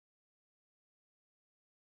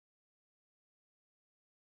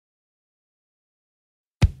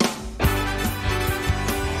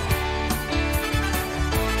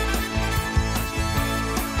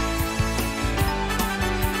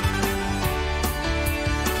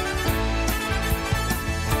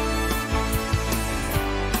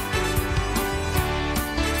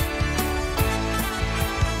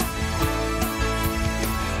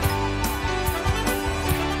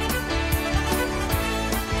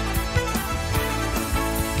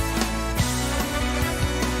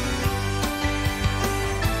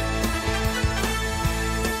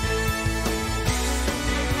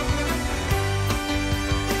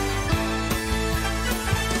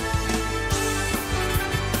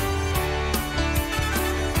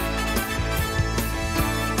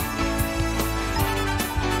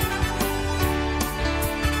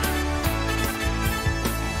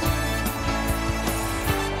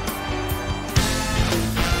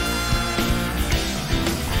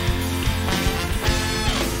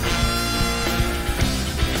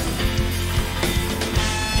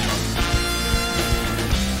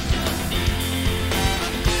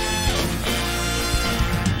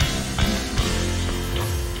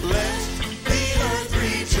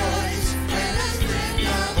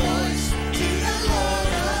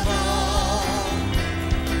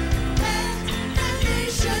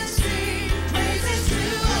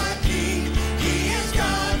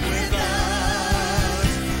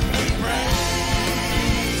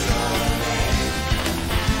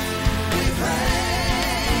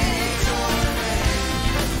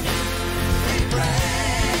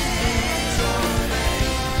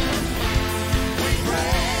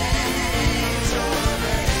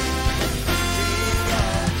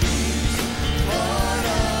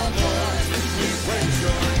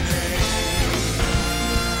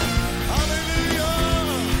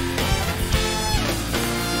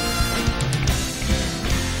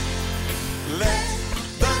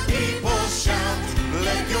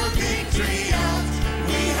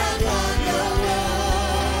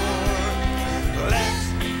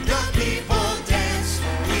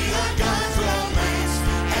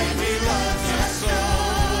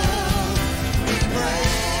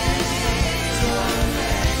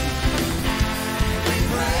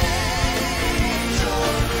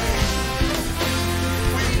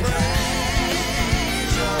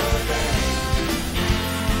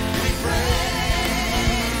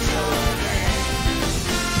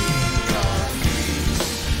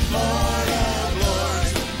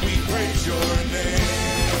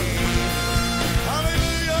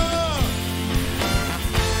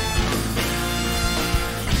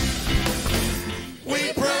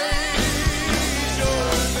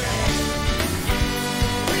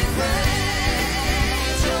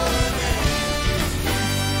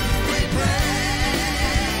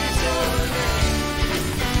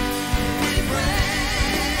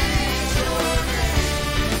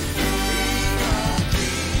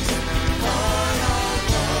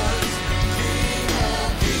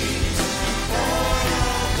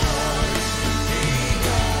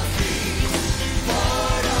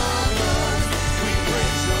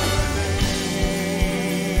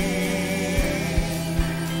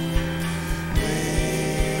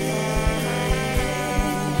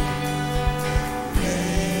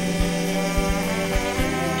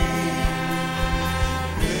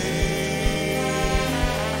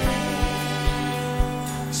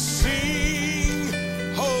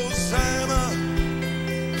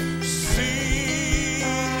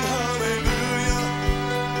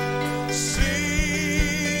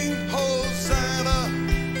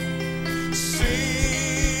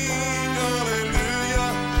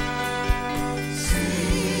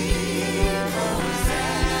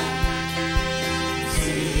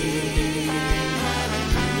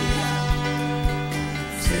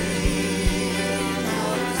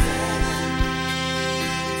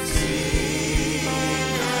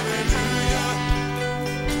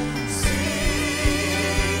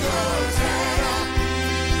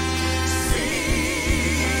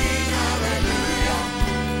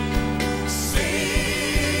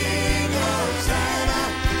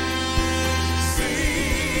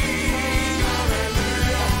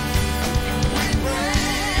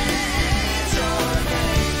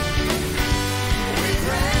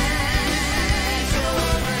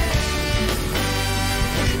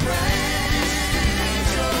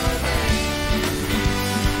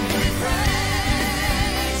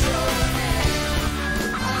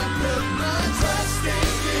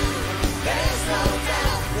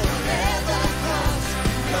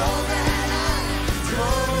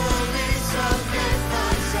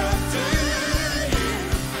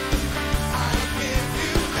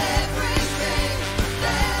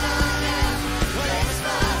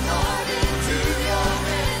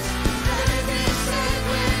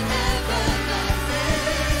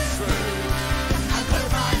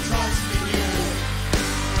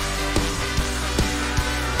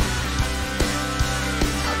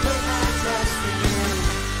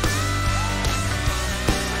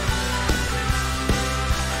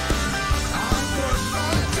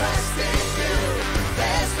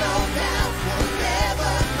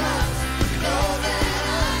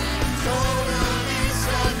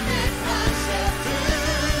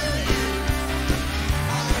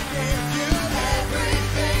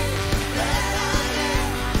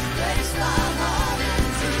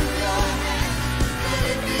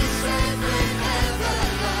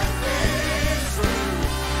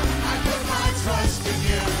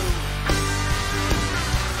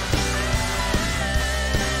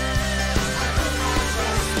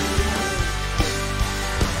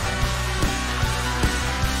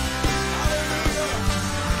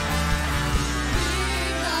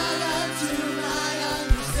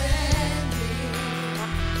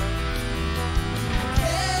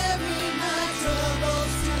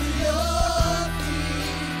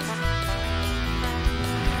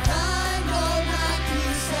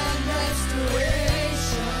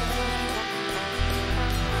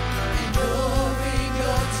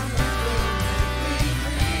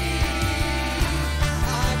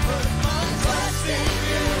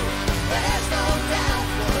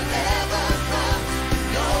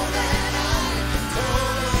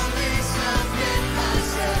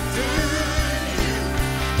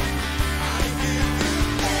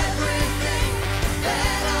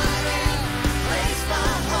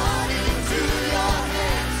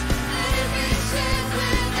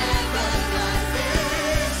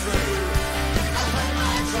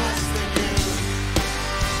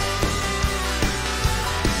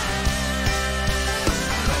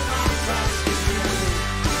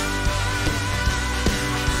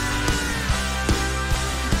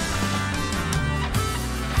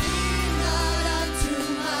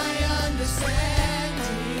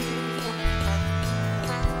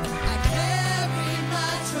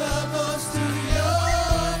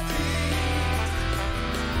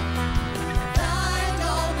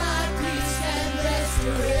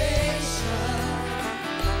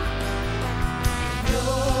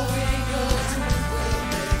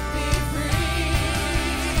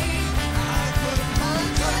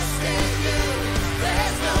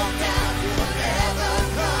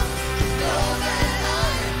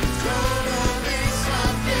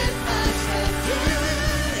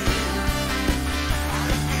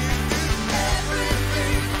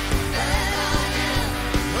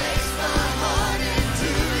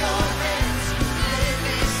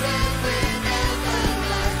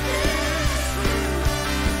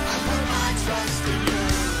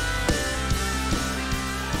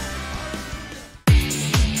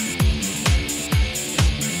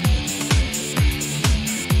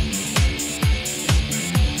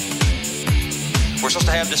supposed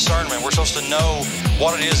to have discernment. We're supposed to know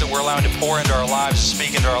what it is that we're allowing to pour into our lives and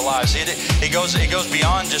speak into our lives. It goes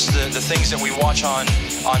beyond just the things that we watch on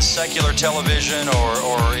secular television,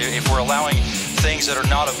 or if we're allowing things that are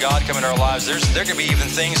not of God come into our lives. There could be even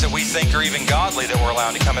things that we think are even godly that we're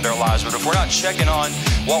allowing to come into our lives. But if we're not checking on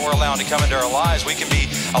what we're allowing to come into our lives, we can be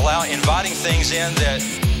inviting things in that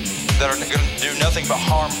are going to do nothing but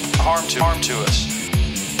harm to us.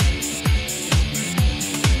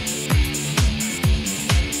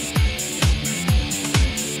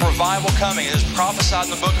 Revival coming. It is prophesied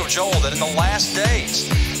in the book of Joel that in the last days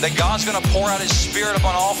that God's going to pour out His Spirit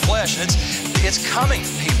upon all flesh, and it's coming,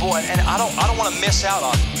 people, and I don't want to miss out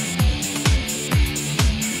on it.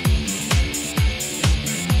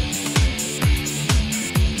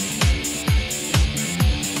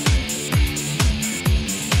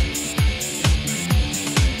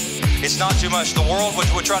 It's not too much. The world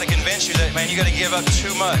would try to convince you that, man, you got to give up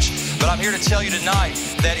too much. But I'm here to tell you tonight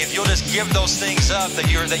that if you'll just give those things up that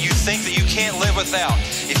you think that you can't live without,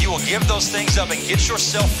 if you will give those things up and get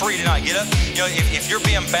yourself free tonight, get up. You know, if you're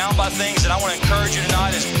being bound by things, then I want to encourage you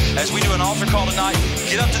tonight as we do an altar call tonight,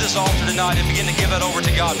 get up to this altar tonight and begin to give that over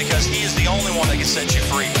to God, because He is the only one that can set you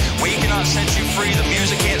free. We cannot set you free. The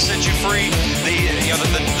music can't set you free.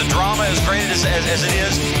 The drama, as great as it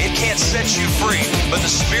is, it can't set you free. But the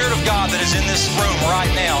Spirit of God that is in this room right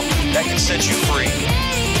now, that can set you free.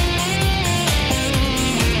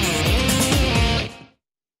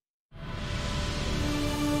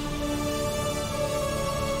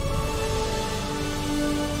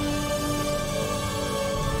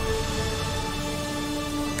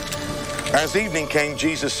 As evening came,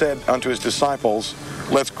 Jesus said unto His disciples,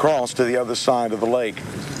 let's cross to the other side of the lake.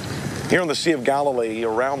 Here on the Sea of Galilee,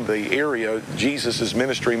 around the area, Jesus'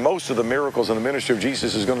 ministry, most of the miracles in the ministry of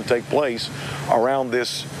Jesus is going to take place around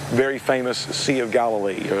this very famous Sea of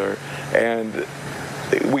Galilee. And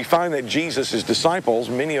we find that Jesus' disciples,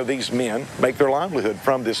 many of these men, make their livelihood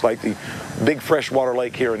from this lake, the big freshwater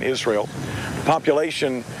lake here in Israel. The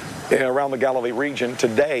population around the Galilee region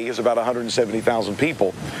today is about 170,000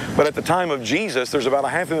 people. But at the time of Jesus, there's about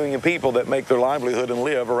 500,000 people that make their livelihood and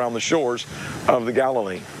live around the shores of the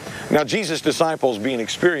Galilee. Now, Jesus' disciples, being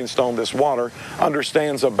experienced on this water,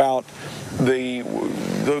 understands about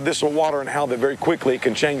this water and how that very quickly it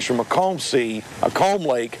can change from a calm sea, a calm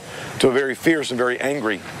lake, to a very fierce and very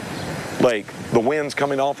angry lake. The winds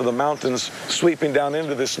coming off of the mountains sweeping down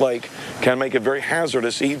into this lake can make it very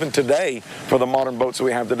hazardous even today for the modern boats that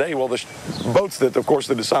we have today. Well, the boats that, of course,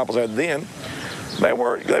 the disciples had then, they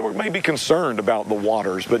were maybe concerned about the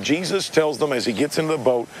waters, but Jesus tells them as He gets into the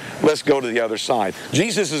boat, let's go to the other side.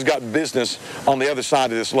 Jesus has got business on the other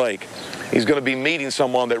side of this lake. He's going to be meeting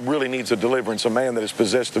someone that really needs a deliverance, a man that is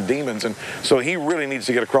possessed of demons, and so he really needs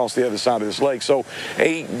to get across the other side of this lake. So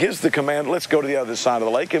He gives the command, let's go to the other side of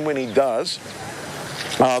the lake, and when He does,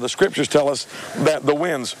 the Scriptures tell us that the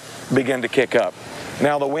winds begin to kick up.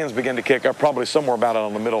 Now the winds begin to kick up probably somewhere about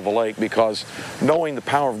in the middle of the lake, because knowing the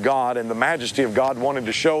power of God and the majesty of God, wanting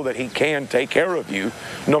to show that He can take care of you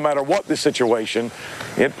no matter what the situation,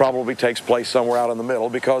 it probably takes place somewhere out in the middle,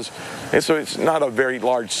 because it's not a very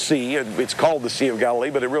large sea. It's called the Sea of Galilee,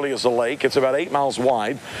 but it really is a lake. It's about 8 miles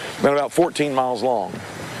wide and about 14 miles long.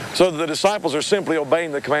 So the disciples are simply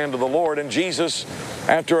obeying the command of the Lord, and Jesus,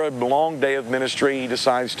 after a long day of ministry, He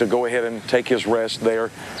decides to go ahead and take His rest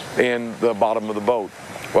there in the bottom of the boat.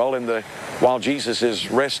 Well, while Jesus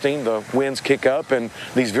is resting, the winds kick up, and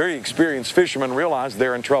these very experienced fishermen realize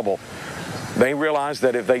they're in trouble. They realize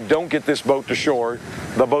that if they don't get this boat to shore,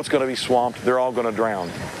 the boat's going to be swamped. They're all going to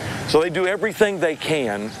drown. So they do everything they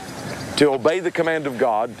can to obey the command of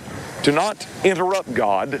God, to not interrupt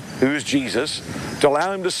God, who is Jesus, to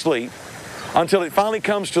allow Him to sleep, until it finally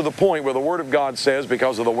comes to the point where the Word of God says,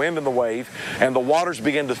 because of the wind and the wave, and the waters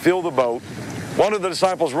begin to fill the boat, one of the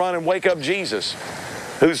disciples run and wake up Jesus,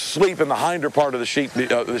 who's asleep in the hinder part of the ship,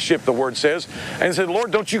 the Word says, and said,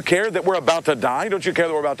 Lord, don't you care that we're about to die? Don't you care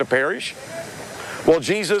that we're about to perish? Well,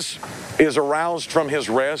 Jesus is aroused from His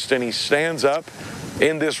rest, and He stands up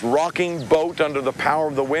in this rocking boat under the power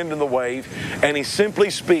of the wind and the wave, and He simply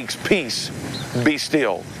speaks, peace, be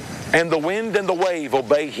still. And the wind and the wave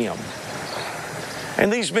obey Him.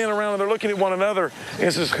 And these men around, they're looking at one another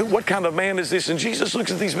and says, what kind of man is this? And Jesus looks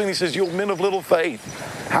at these men and He says, you men of little faith,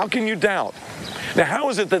 how can you doubt? Now, how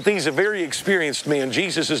is it that these are very experienced men?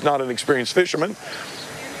 Jesus is not an experienced fisherman.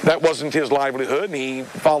 That wasn't his livelihood, and he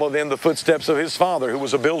followed in the footsteps of his father, who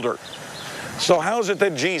was a builder. So how is it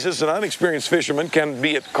that Jesus, an unexperienced fisherman, can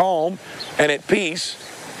be at calm and at peace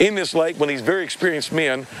in this lake when these very experienced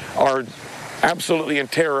men are absolutely in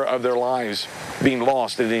terror of their lives being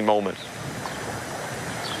lost at any moment?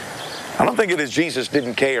 I don't think it is Jesus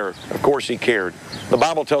didn't care. Of course he cared. The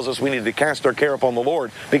Bible tells us we need to cast our care upon the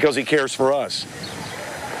Lord because he cares for us.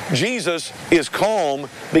 Jesus is calm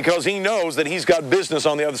because he knows that he's got business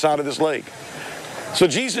on the other side of this lake. So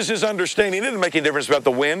Jesus is understanding. It didn't make any difference about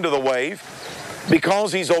the wind or the wave.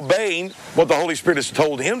 Because he's obeying what the Holy Spirit has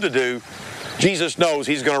told him to do, Jesus knows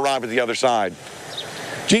he's going to arrive at the other side.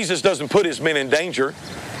 Jesus doesn't put his men in danger,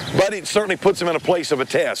 but it certainly puts them in a place of a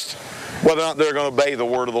test, whether or not they're going to obey the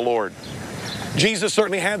word of the Lord. Jesus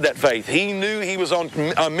certainly had that faith. He knew he was on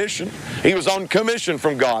a mission. He was on commission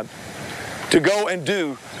from God to go and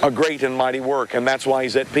do a great and mighty work, and that's why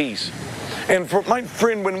he's at peace. And for my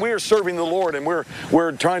friend, when we're serving the Lord and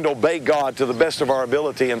we're trying to obey God to the best of our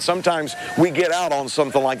ability, and sometimes we get out on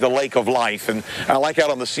something like the lake of life, and like out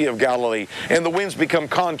on the Sea of Galilee, and the winds become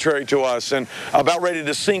contrary to us and about ready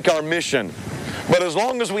to sink our mission. But as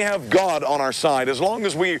long as we have God on our side, as long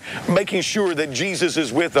as we're making sure that Jesus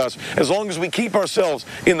is with us, as long as we keep ourselves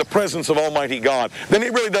in the presence of Almighty God, then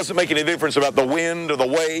it really doesn't make any difference about the wind or the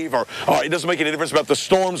wave, or it doesn't make any difference about the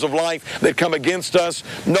storms of life that come against us.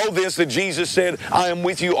 Know this, that Jesus said, I am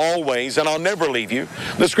with you always, and I'll never leave you.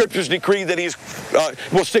 The Scriptures decree that He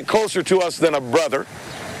will stick closer to us than a brother.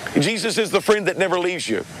 Jesus is the friend that never leaves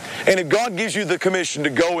you. And if God gives you the commission to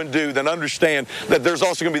go and do, then understand that there's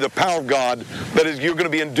also going to be the power of God that you're going to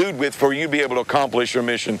be endued with for you to be able to accomplish your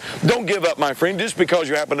mission. Don't give up, my friend, just because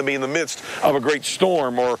you happen to be in the midst of a great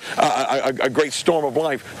storm or a great storm of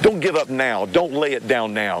life. Don't give up now. Don't lay it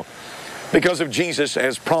down now. Because if Jesus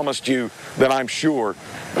has promised you, then I'm sure,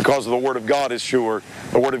 because the Word of God is sure,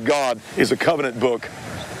 the Word of God is a covenant book.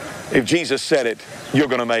 If Jesus said it, you're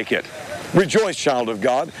going to make it. Rejoice, child of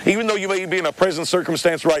God. Even though you may be in a present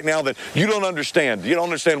circumstance right now that you don't understand. You don't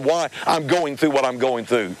understand why I'm going through what I'm going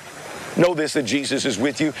through. Know this, that Jesus is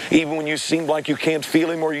with you, even when you seem like you can't feel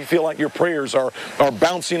Him, or you feel like your prayers are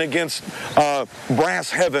bouncing against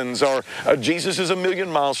brass heavens, or Jesus is a million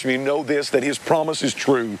miles from you. Know this, that His promise is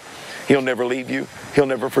true. He'll never leave you. He'll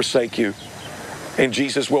never forsake you. And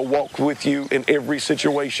Jesus will walk with you in every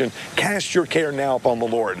situation. Cast your care now upon the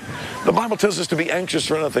Lord. The Bible tells us to be anxious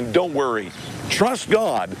for nothing. Don't worry. Trust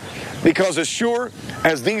God, because as sure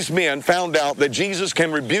as these men found out that Jesus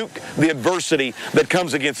can rebuke the adversity that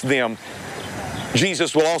comes against them,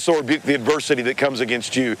 Jesus will also rebuke the adversity that comes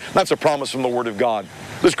against you. That's a promise from the Word of God.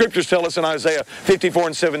 The Scriptures tell us in Isaiah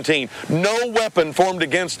 54:17, no weapon formed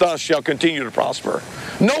against us shall continue to prosper.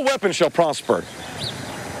 No weapon shall prosper.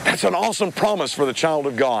 That's an awesome promise for the child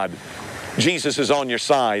of God. Jesus is on your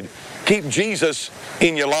side. Keep Jesus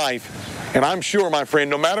in your life. And I'm sure, my friend,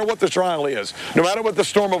 no matter what the trial is, no matter what the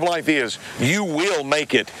storm of life is, you will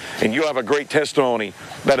make it. And you have a great testimony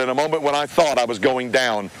that in a moment when I thought I was going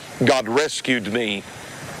down, God rescued me.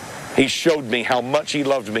 He showed me how much He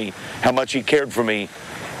loved me, how much He cared for me.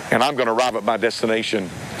 And I'm going to arrive at my destination.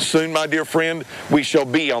 Soon, my dear friend, we shall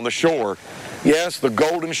be on the shore. Yes, the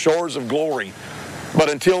golden shores of glory. But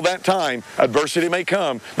until that time, adversity may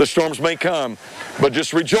come, the storms may come, but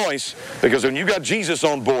just rejoice, because when you got Jesus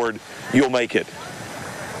on board, you'll make it.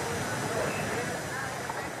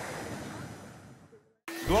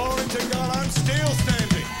 Glory to God, I'm still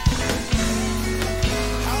standing.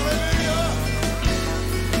 Hallelujah.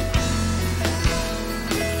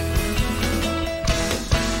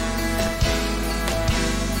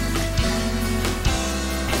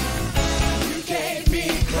 You gave me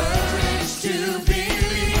courage to be.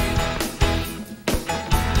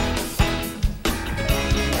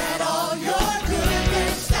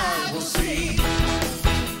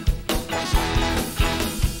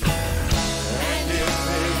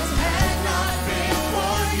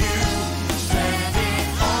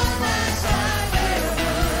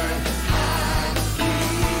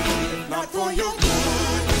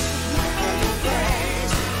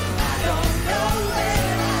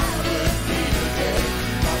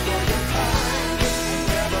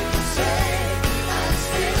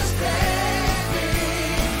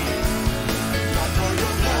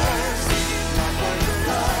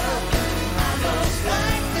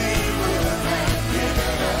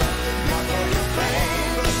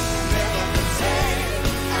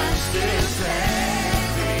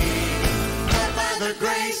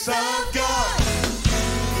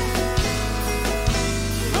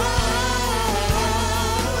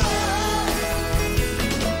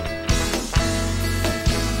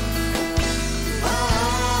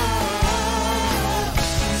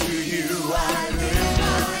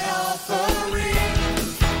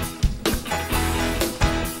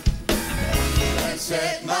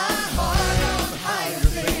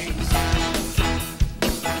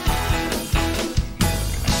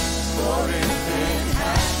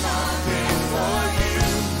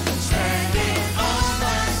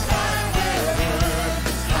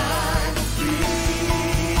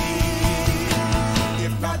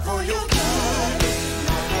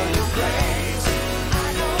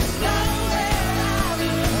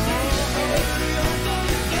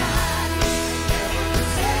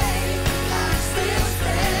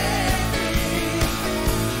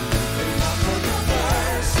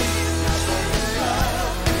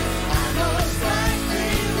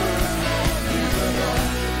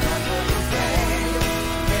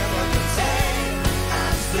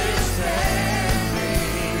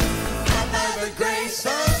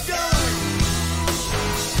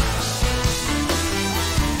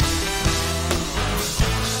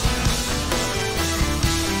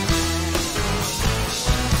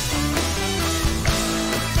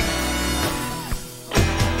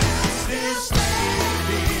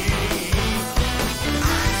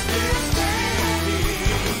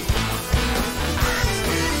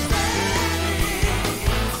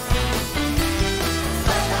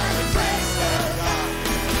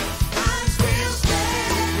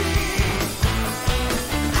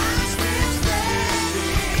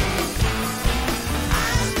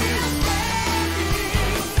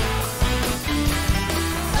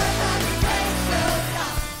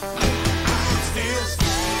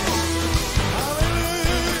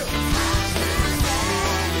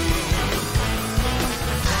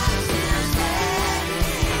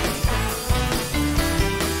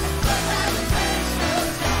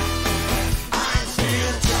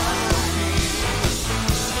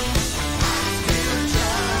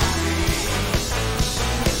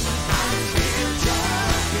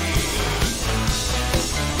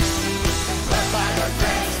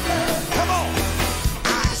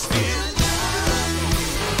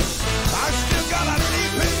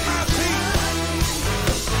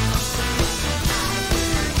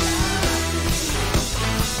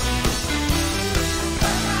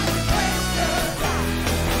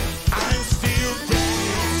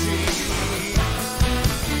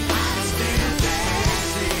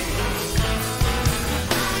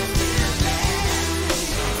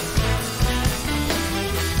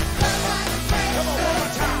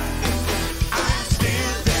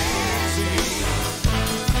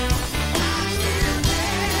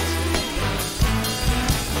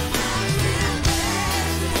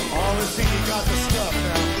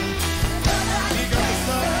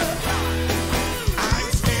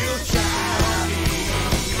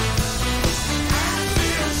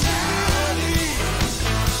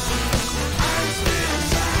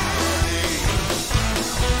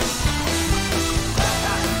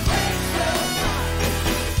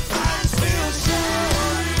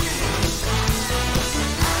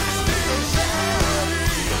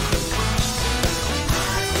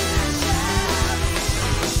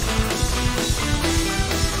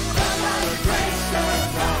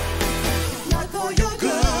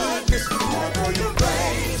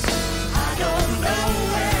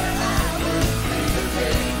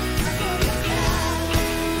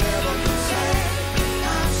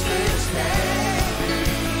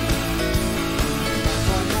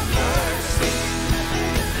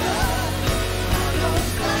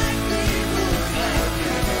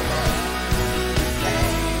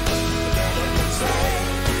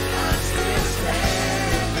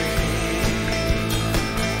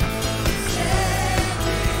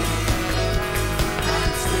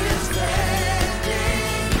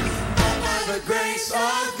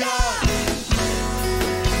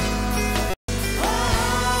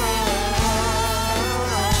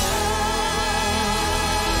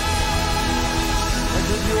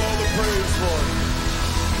 praise, Lord.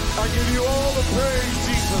 I give you all the praise,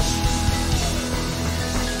 Jesus.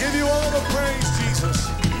 Give you all the praise, Jesus.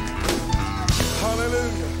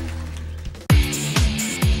 Hallelujah.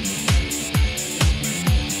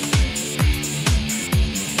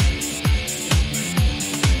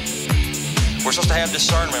 We're supposed to have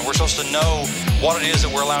discernment. We're supposed to know what it is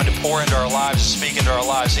that we're allowing to pour into our lives, speak into our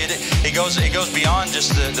lives. It goes beyond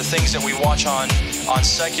just the things that we watch on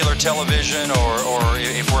secular television, or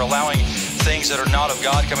if we're allowing things that are not of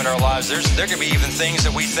God come into our lives. There could be even things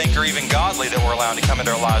that we think are even godly that we're allowing to come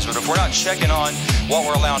into our lives. But if we're not checking on what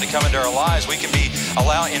we're allowing to come into our lives, we can be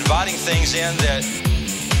inviting things in that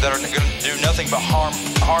are going to do nothing but harm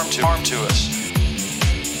to us.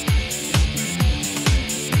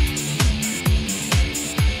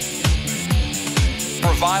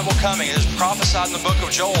 Revival coming. It is prophesied in the book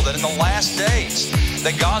of Joel that in the last days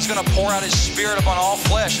that God's going to pour out His Spirit upon all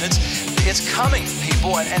flesh, and it's coming,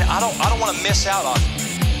 people, and I don't want to miss out on it.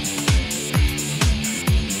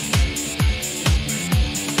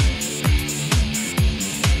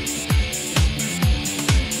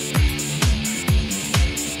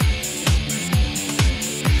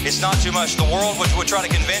 It's not too much. The world would try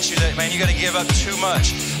to convince you that, man, you got to give up too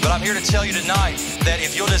much. But I'm here to tell you tonight that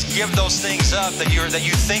if you'll just give those things up that you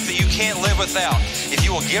think that you can't live without, if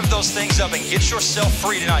you will give those things up and get yourself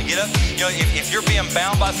free tonight, get up. You know, if you're being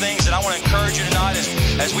bound by things, then I want to encourage you tonight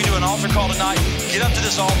as we do an altar call tonight, get up to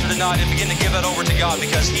this altar tonight and begin to give that over to God,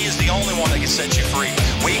 because He is the only one that can set you free.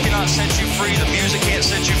 We cannot set you free. The music can't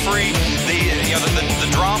set you free. The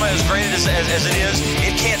drama, as great as it is,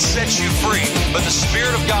 it can't set you free. But the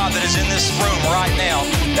Spirit of God that is in this room right now,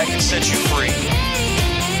 that can set you free.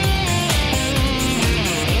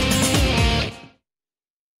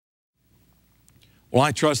 Well,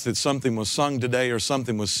 I trust that something was sung today, or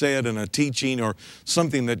something was said in a teaching, or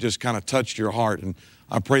something that just kind of touched your heart. And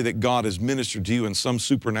I pray that God has ministered to you in some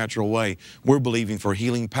supernatural way. We're believing for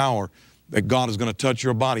healing power, that God is going to touch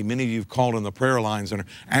your body. Many of you have called on the prayer lines and are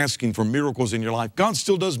asking for miracles in your life. God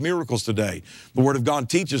still does miracles today. The Word of God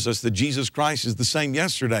teaches us that Jesus Christ is the same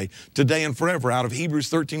yesterday, today, and forever, out of Hebrews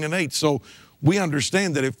 13:8. So we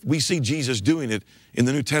understand that if we see Jesus doing it in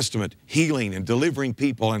the New Testament, healing and delivering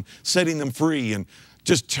people and setting them free and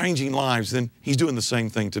just changing lives, then He's doing the same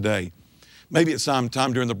thing today. Maybe at some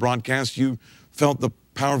time during the broadcast you felt the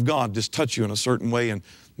power of God just touch you in a certain way, and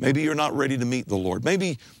maybe you're not ready to meet the Lord.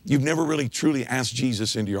 Maybe you've never really truly asked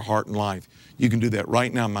Jesus into your heart and life. You can do that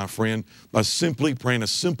right now, my friend, by simply praying a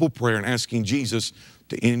simple prayer and asking Jesus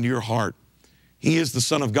to into your heart. He is the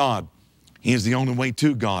Son of God. He is the only way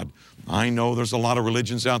to God. I know there's a lot of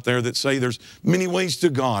religions out there that say there's many ways to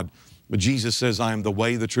God, but Jesus says, I am the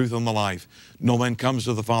way, the truth, and the life. No man comes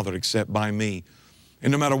to the Father except by me.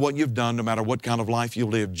 And no matter what you've done, no matter what kind of life you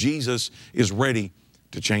live, Jesus is ready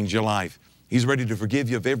to change your life. He's ready to forgive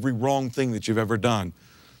you of every wrong thing that you've ever done.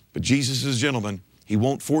 But Jesus is a gentleman. He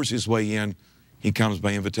won't force His way in. He comes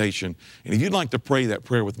by invitation. And if you'd like to pray that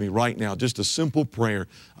prayer with me right now, just a simple prayer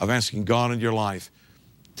of asking God in your life,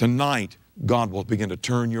 tonight God will begin to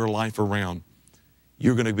turn your life around.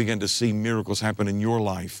 You're going to begin to see miracles happen in your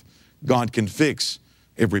life. God can fix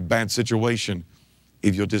every bad situation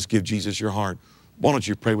if you'll just give Jesus your heart. Why don't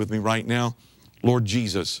you pray with me right now? Lord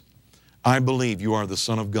Jesus, I believe you are the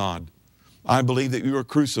Son of God. I believe that you were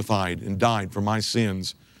crucified and died for my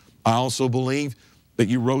sins. I also believe that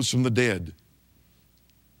you rose from the dead.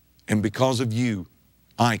 And because of you,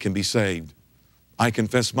 I can be saved. I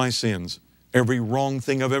confess my sins. Every wrong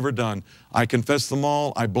thing I've ever done, I confess them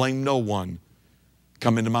all. I blame no one.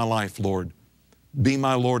 Come into my life, Lord. Be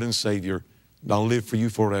my Lord and Savior, and I'll live for you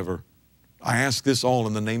forever. I ask this all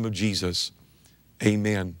in the name of Jesus.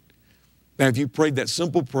 Amen. Now, if you prayed that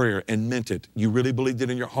simple prayer and meant it, you really believed it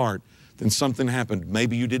in your heart, then something happened.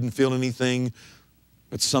 Maybe you didn't feel anything,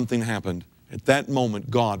 but something happened. At that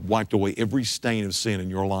moment, God wiped away every stain of sin in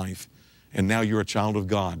your life, and now you're a child of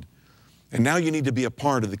God. And now you need to be a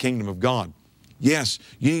part of the kingdom of God. Yes,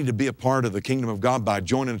 you need to be a part of the kingdom of God by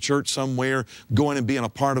joining a church somewhere, going and being a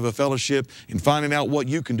part of a fellowship, and finding out what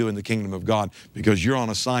you can do in the kingdom of God, because you're on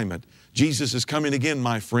assignment. Jesus is coming again,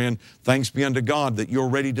 my friend. Thanks be unto God that you're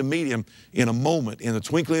ready to meet Him in a moment, in the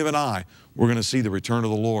twinkling of an eye. We're going to see the return of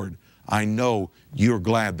the Lord. I know you're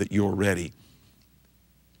glad that you're ready.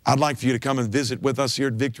 I'd like for you to come and visit with us here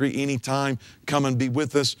at Victory anytime. Come and be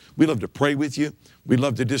with us. We'd love to pray with you. We'd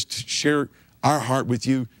love to just share our heart with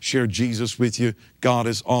you, share Jesus with you. God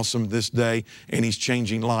is awesome this day, and He's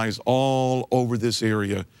changing lives all over this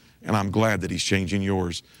area, and I'm glad that He's changing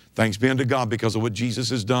yours. Thanks be unto God because of what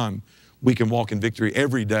Jesus has done. We can walk in victory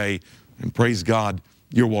every day, and praise God,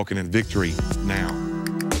 you're walking in victory now.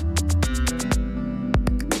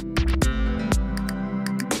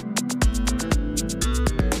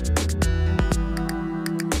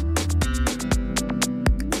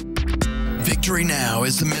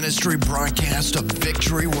 is the ministry broadcast of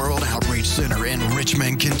Victory World Outreach Center in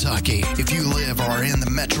Richmond, Kentucky. If you live or are in the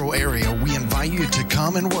metro area, we invite you to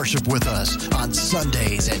come and worship with us on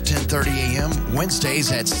Sundays at 10:30 a.m.,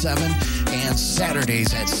 Wednesdays at 7, and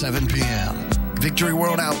Saturdays at 7 p.m. Victory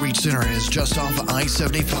World Outreach Center is just off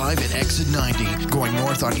I-75 at exit 90, going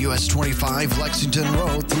north on US 25 Lexington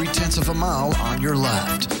Road, 3/10 of a mile on your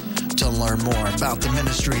left. To learn more about the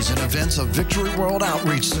ministries and events of Victory World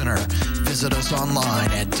Outreach Center, visit us online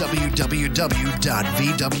at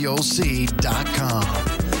www.vwoc.com.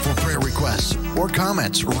 For prayer requests or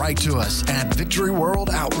comments, write to us at Victory World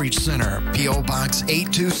Outreach Center, P.O. Box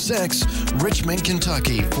 826, Richmond,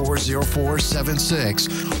 Kentucky 40476,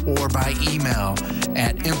 or by email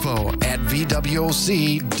at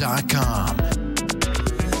info@vwoc.com.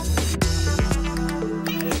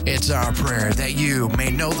 It's our prayer that you may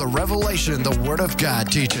know the revelation the Word of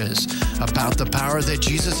God teaches about the power that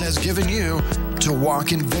Jesus has given you to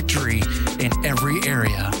walk in victory in every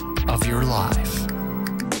area of your life.